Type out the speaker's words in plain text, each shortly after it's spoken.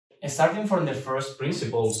starting from the first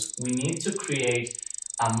principles, we need to create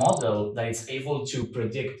a model that is able to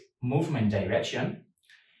predict movement direction.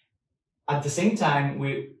 At the same time,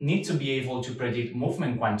 we need to be able to predict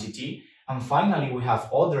movement quantity. And finally, we have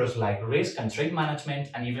others like risk and trade management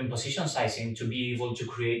and even position sizing to be able to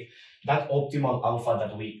create that optimal alpha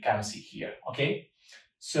that we can see here, okay?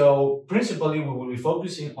 So principally, we will be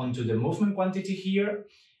focusing onto the movement quantity here.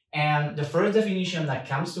 And the first definition that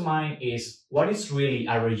comes to mind is what is really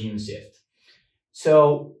a regime shift?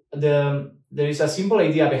 So there is a simple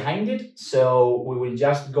idea behind it. So we will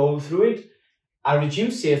just go through it. A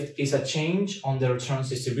regime shift is a change on the returns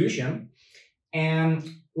distribution. And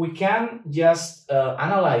we can just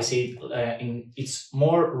analyze it in its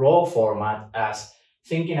more raw format as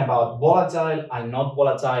thinking about volatile and not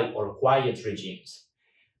volatile or quiet regimes.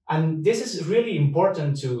 And this is really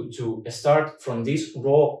important to start from this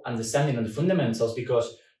raw understanding of the fundamentals,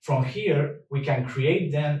 because from here we can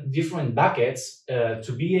create then different buckets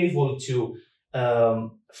to be able to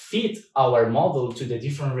fit our model to the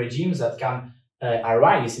different regimes that can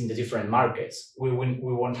arise in the different markets. We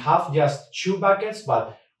won't have just two buckets,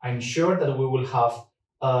 but I'm sure that we will have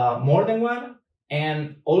more than one.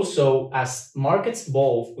 And also, as markets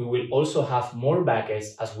evolve, we will also have more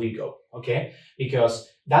buckets as we go, okay? Because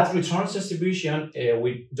that returns distribution,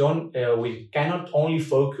 we cannot only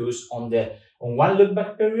focus on one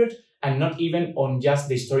look-back period and not even on just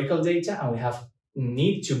the historical data, and we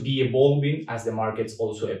need to be evolving as the markets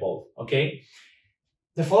also evolve, okay?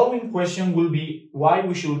 The following question will be why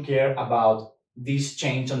we should care about this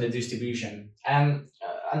change on the distribution and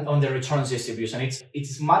on the returns distribution.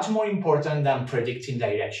 It's much more important than predicting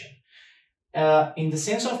direction. In the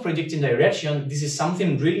sense of predicting direction, this is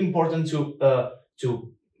something really important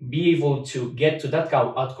to be able to get to that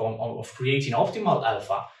outcome of creating optimal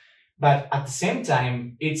alpha. But at the same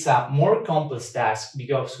time, it's a more complex task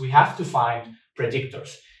because we have to find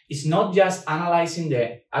predictors. It's not just analyzing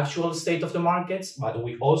the actual state of the markets, but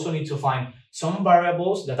we also need to find some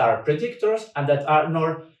variables that are predictors and that are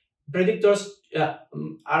not predictors,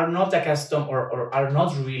 are not accustomed or are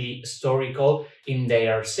not really historical in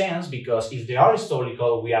their sense, because if they are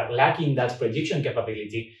historical, we are lacking that prediction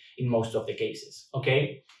capability in most of the cases,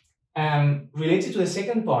 okay? And related to the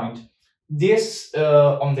second point, this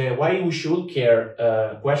on the why we should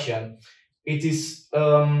care question, it is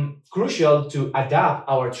crucial to adapt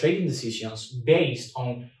our trading decisions based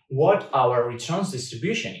on what our returns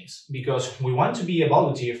distribution is, because we want to be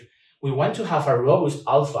evolutive, we want to have a robust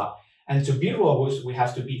alpha, and to be robust, we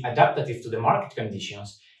have to be adaptive to the market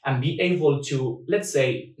conditions and be able to, let's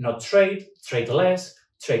say, not trade less,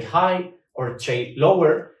 trade high, or trade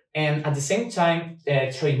lower, and at the same time,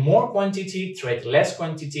 trade more quantity, trade less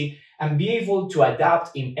quantity, and be able to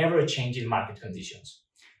adapt in ever-changing market conditions.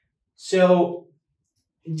 So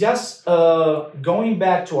just going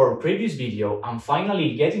back to our previous video and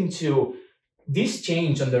finally getting to this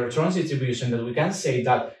change on the returns distribution, that we can say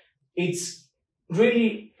that it's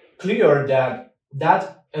really clear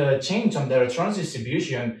that change on the returns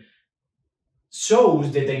distribution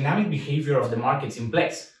shows the dynamic behavior of the markets in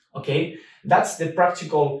place, okay? That's the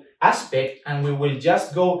practical aspect, and we will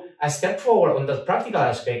just go a step forward on that practical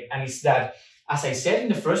aspect, and it's that, as I said in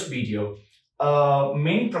the first video,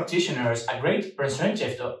 many practitioners, a great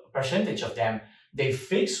percentage of them, they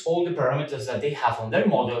fix all the parameters that they have on their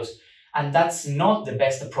models, and that's not the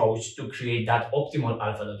best approach to create that optimal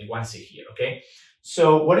alpha that you want to see here, okay?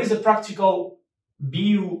 So what is the practical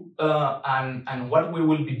view and what we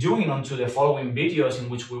will be doing onto the following videos, in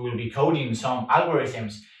which we will be coding some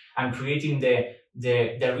algorithms and creating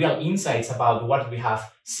the real insights about what we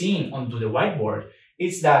have seen onto the whiteboard,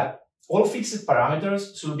 is that all fixed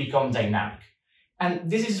parameters should become dynamic. And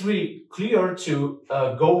this is really clear to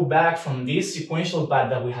go back from this sequential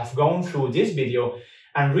path that we have gone through this video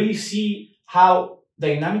and really see how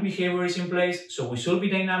dynamic behavior is in place. So we should be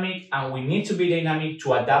dynamic, and we need to be dynamic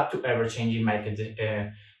to adapt to ever-changing market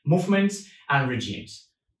movements and regimes.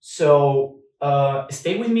 So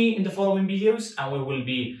stay with me in the following videos, and we will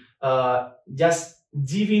be just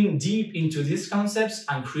diving deep into these concepts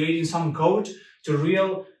and creating some code to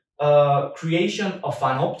real creation of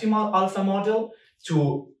an optimal alpha model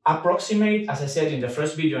to approximate, as I said in the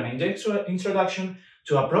first video and in the introduction,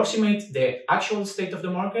 to approximate the actual state of the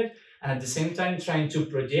market, and at the same time trying to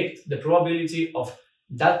predict the probability of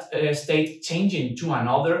that state changing to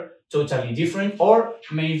another totally different or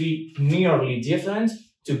maybe nearly different,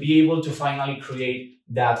 to be able to finally create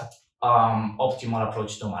that optimal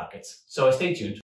approach to markets. So stay tuned.